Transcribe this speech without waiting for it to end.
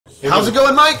How's it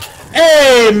going, Mike?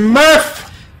 Hey,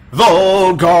 Murph!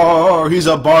 Volgarr, he's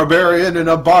a barbarian in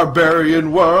a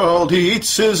barbarian world. He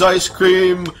eats his ice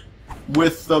cream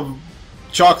with a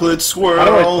chocolate swirl.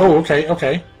 Oh,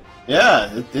 okay.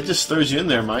 Yeah, it just throws you in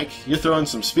there, Mike. You're throwing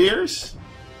some spears?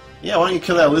 Yeah, why don't you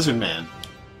kill that lizard man?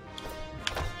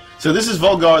 So this is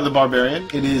Volgarr the Barbarian.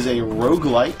 It is a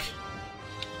roguelike.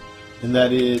 In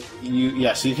that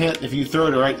so you can't, if you throw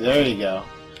it right, there you go.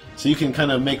 So you can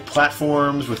kind of make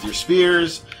platforms with your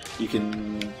spears. You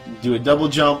can do a double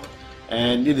jump,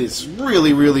 and it is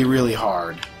really, really, really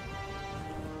hard.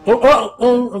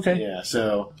 Okay. Yeah,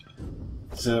 so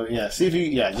yeah, see if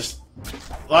you, just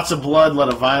lots of blood, a lot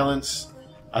of violence.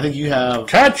 I think you have...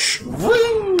 Catch!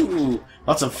 Woo!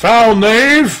 Lots of... Foul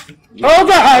knave! Oh,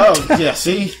 God! Oh, yeah,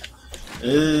 see?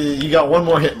 You got one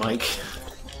more hit, Mike.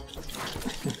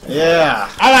 Yeah.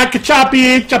 I like a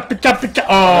choppy.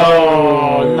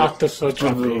 Oh, not the so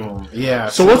choppy. Yeah.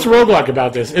 So what's roguelike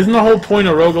about this? Isn't the whole point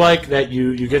of roguelike that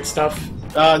you get stuff?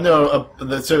 No,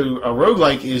 so a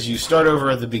roguelike is you start over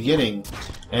at the beginning,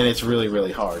 and it's really,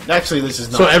 really hard. Actually, this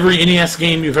is not... So every NES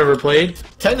game you've ever played?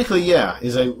 Technically, yeah,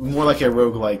 is more like a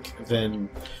roguelike than...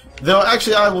 Though,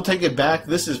 actually, I will take it back.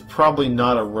 This is probably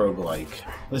not a roguelike.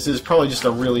 This is probably just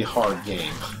a really hard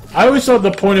game. I always thought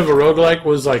the point of a roguelike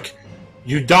was like,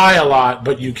 you die a lot,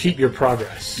 but you keep your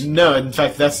progress. No, in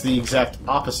fact, that's the exact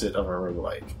opposite of a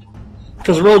roguelike.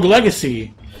 Because Rogue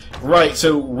Legacy... Right,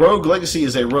 so Rogue Legacy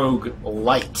is a rogue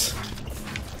light.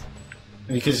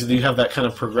 Because you have that kind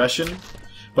of progression.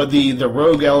 But the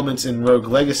rogue elements in Rogue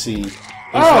Legacy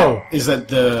is that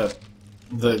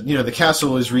the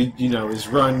castle is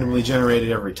randomly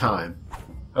generated every time.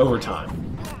 Over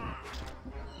time.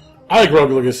 I like Rogue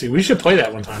Legacy. We should play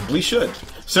that one time. We should.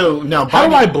 So now, how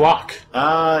do I block?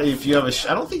 If you have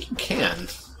I don't think you can.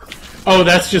 Oh,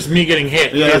 that's just me getting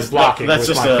hit. Yeah, that's blocking that's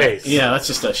with just my face. Yeah, that's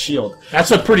just a shield.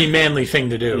 That's a pretty manly thing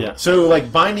to do. Yeah. So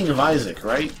like Binding of Isaac,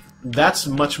 right? That's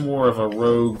much more of a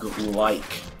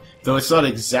rogue-like. Though it's not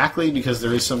exactly, because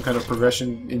there is some kind of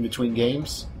progression in between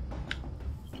games.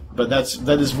 But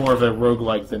that is more of a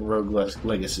roguelike than Rogue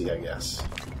Legacy, I guess.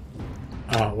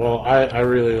 Oh, well, I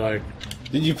really like...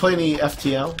 Did you play any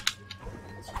FTL?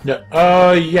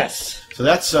 No. Yes. So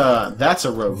that's a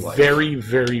roguelike. Very,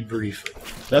 very briefly.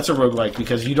 That's a roguelike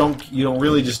because you don't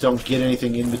get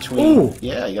anything in between. Ooh.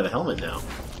 Yeah, you got a helmet now.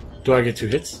 Do I get 2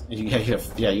 hits? You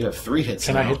have 3 hits.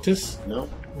 Can now. I hit this? No.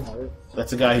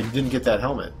 That's a guy who didn't get that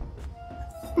helmet.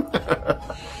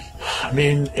 I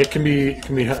mean, it can be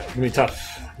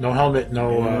tough. No helmet,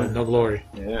 no glory.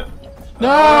 Yeah.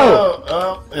 No.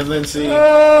 Oh, and then see.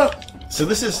 So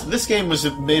this game was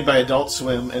made by Adult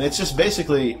Swim, and it's just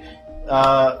basically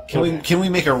can we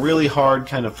make a really hard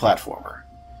kind of platformer?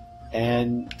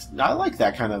 And I like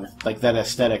that kind of that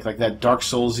aesthetic, like that Dark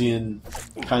Soulsian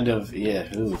kind of yeah.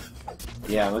 Look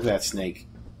at that snake.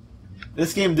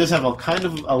 This game does have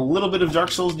a little bit of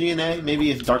Dark Souls DNA.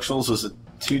 Maybe if Dark Souls was a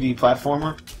 2D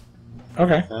platformer.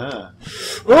 Okay.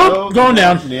 Going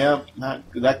down. Yeah,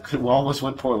 that almost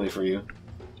went poorly for you.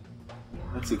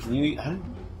 Let's see. Can you?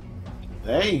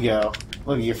 There you go.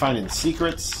 Look, you're finding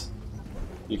secrets.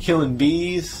 You're killing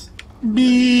bees.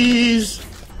 Bees.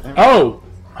 Oh,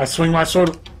 I swing my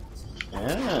sword.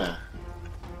 Yeah.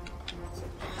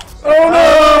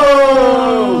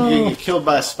 Oh no! You get killed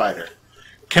by a spider.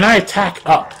 Can I attack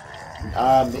up?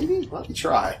 Maybe. Let me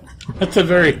try. It's a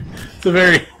very.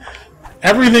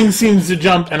 Everything seems to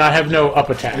jump, and I have no up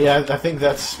attack. Yeah, I think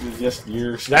that's just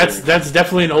your. That's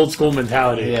definitely an old school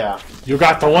mentality. Yeah. You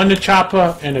got the 1 to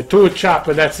chopper and a 2 to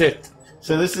chopper. That's it.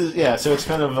 So this is So it's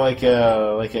kind of like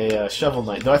a Shovel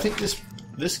Knight. Though I think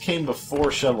this came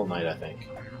before Shovel Knight. I think.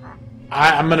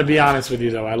 I'm gonna be honest with you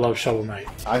though. I love Shovel Knight.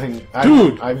 I think.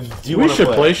 Dude, we should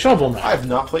play. play Shovel Knight. I have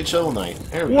not played Shovel Knight.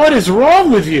 What is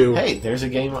wrong with you? Hey, there's a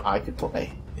game I could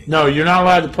play. No, you're not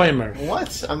allowed to play, Murph.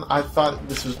 What? I thought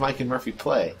this was Mike and Murphy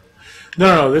play.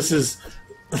 No, this is...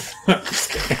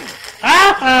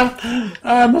 I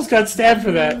almost got stabbed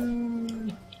for that.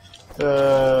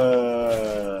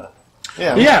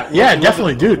 Yeah,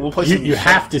 definitely, dude. We'll play you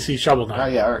have to see Shovel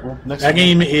Knight. Yeah, all right. Well, that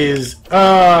game is...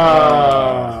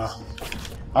 I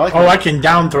can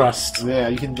down thrust. Yeah,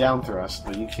 you can down thrust,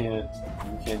 but you can't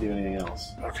do anything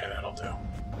else. Okay, that'll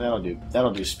do.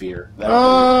 That'll do spear.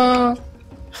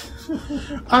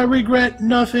 I regret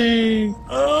nothing.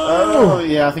 Oh,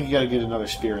 yeah, I think you gotta get another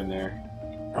spear in there.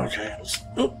 Okay.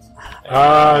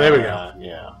 There we go.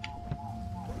 Yeah.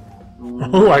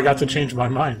 Oh, I got to change my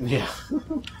mind. Yeah. I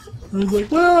was like,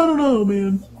 well, I don't know,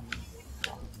 man.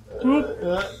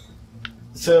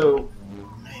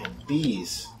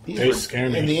 Bees. They scare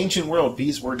me. In the ancient world,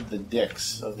 bees were the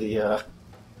dicks of the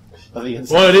of the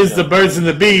insect. Well, it is the birds and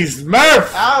the bees.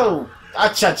 Murph! Ow!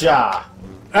 Acha-cha!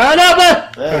 Oh, no,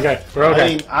 but... Okay, we're okay. I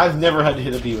mean, I've never had to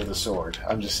hit a bee with a sword.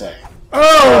 I'm just saying.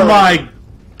 Oh, my...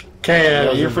 Okay,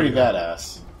 yeah, you're pretty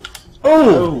badass.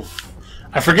 Oh!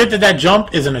 I forget that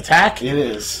jump is an attack. It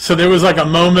is. So there was like a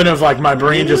moment of like my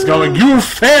brain just going, "You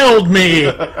failed me."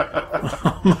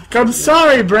 I'm like, "I'm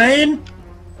sorry, brain."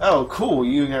 Oh, cool!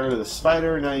 You got rid of the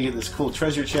spider. Now you get this cool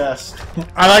treasure chest.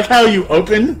 I like how you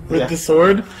open with the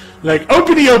sword, like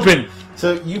open.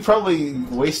 So you probably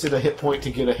wasted a hit point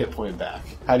to get a hit point back.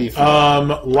 How do you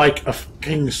feel? Like a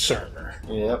fucking sir.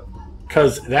 Yep.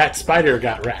 Because that spider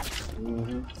got wrecked.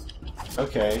 Mm-hmm.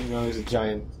 Okay, there's a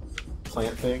giant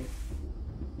plant thing.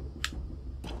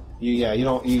 You got.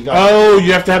 Oh,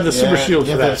 you have to have the super shield for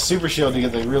that. You have to that. have super shield to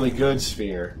get the really good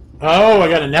spear. Oh, I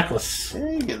got a necklace. Yeah,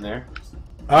 you're getting there.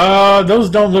 Those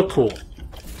don't look cool.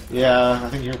 Yeah, I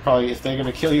think you're probably. If they're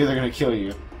gonna kill you, they're gonna kill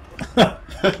you.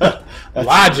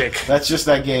 Logic. That's just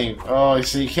that game. Oh,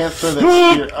 so you can't throw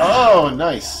that spear. Oh,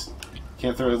 nice.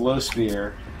 Can't throw a low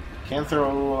spear. Can't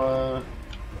throw.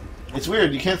 It's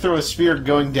weird. You can't throw a spear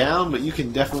going down, but you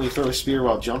can definitely throw a spear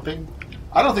while jumping.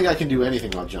 I don't think I can do anything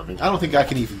while jumping. I don't think I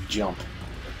can even jump.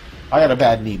 I got a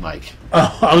bad knee, Mike.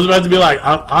 Oh, I was about to be like,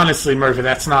 honestly, Murphy,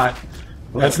 that's not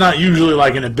usually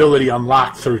like an ability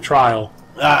unlocked through trial.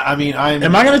 I mean,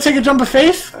 Am I going to take a jump of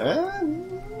faith?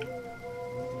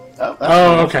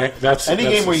 Okay. That's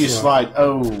game where you slide.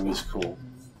 Oh, is cool.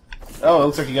 Oh, it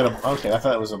looks like you got a. Okay, I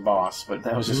thought it was a boss, but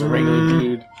that was just a regular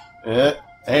dude.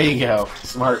 There you go.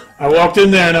 Smart. I walked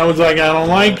in there and I was like, I don't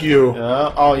like you.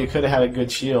 Oh, you could have had a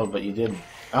good shield, but you didn't.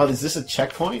 Oh, is this a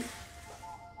checkpoint?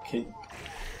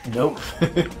 Nope.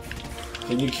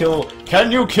 Can you kill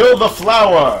the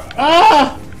flower?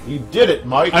 Ah! You did it,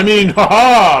 Mike. I mean,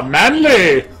 haha,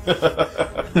 manly.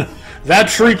 That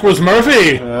shriek was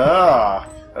Murphy.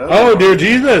 Oh, dear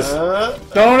Jesus.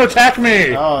 Don't attack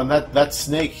me. Oh, and that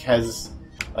snake has...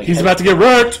 Like, he's about to get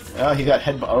wrecked. Oh, he got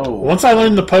head... Oh. Once I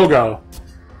learned the pogo.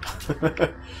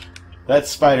 That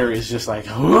spider is just like,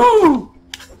 whoo!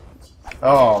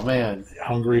 Oh, man.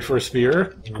 Hungry for a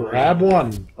spear? Grab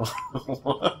one.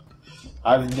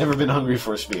 I've never been hungry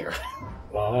for a spear.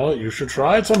 Well, you should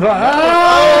try it sometime.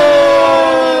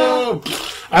 Oh!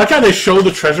 I like how they show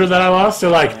the treasure that I lost. They're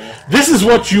like, this is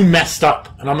what you messed up.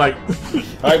 And I'm like...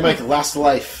 Alright, Mike, last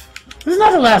life. This is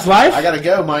not the last life. I gotta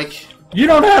go, Mike. You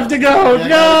don't have to go.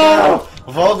 No!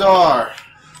 Volgarr.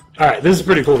 Alright, this is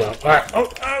pretty cool, though. Alright.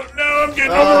 Oh, no, I'm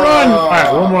getting overrun.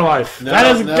 Alright, one more life. No,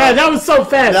 that was so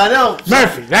fast. No.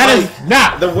 Murphy, that is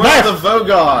not. The world of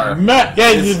Volgarr.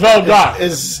 This is Volgarr.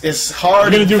 Is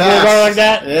hard. You're going to do Volgarr like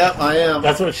that? Yep, I am.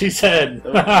 That's what she said.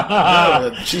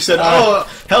 She said, oh,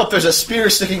 help, there's a spear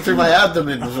sticking through my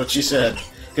abdomen, was what she said.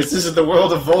 Because this is the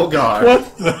world of Volgarr.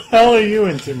 What the hell are you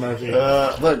into, Murphy?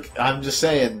 Look, I'm just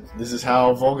saying, this is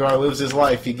how Volgarr lives his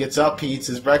life. He gets up, he eats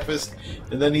his breakfast,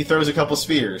 and then he throws a couple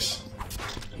spears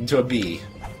into a bee.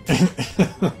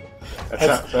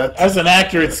 That's an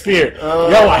accurate spear.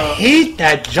 Yo, I hate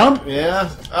that jump. Yeah?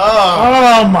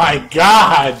 Oh my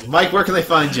god. Mike, where can they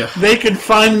find you? They can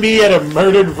find me at a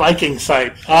murdered Viking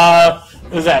site. What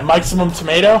is that, Maximum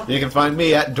Tomato? You can find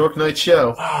me at Dork Night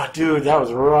Show. Oh, dude, that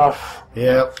was rough.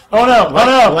 Yep. Oh no!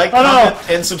 Comment,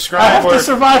 and subscribe. I have to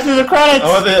survive through the credits.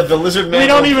 Oh, the lizard man. We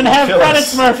don't even have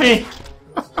credits, Murphy.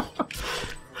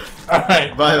 All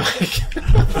right. Bye, Mike.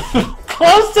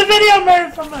 Close the video,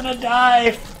 Murphy. I'm gonna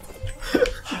die.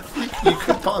 You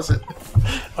could pause it.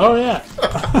 Oh yeah.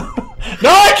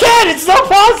 No, I can't. It's no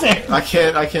pausing.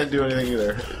 I can't do anything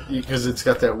either because it's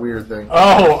got that weird thing.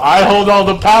 Oh, I hold all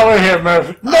the power here,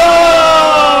 Murphy. No.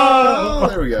 Oh,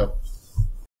 there we go.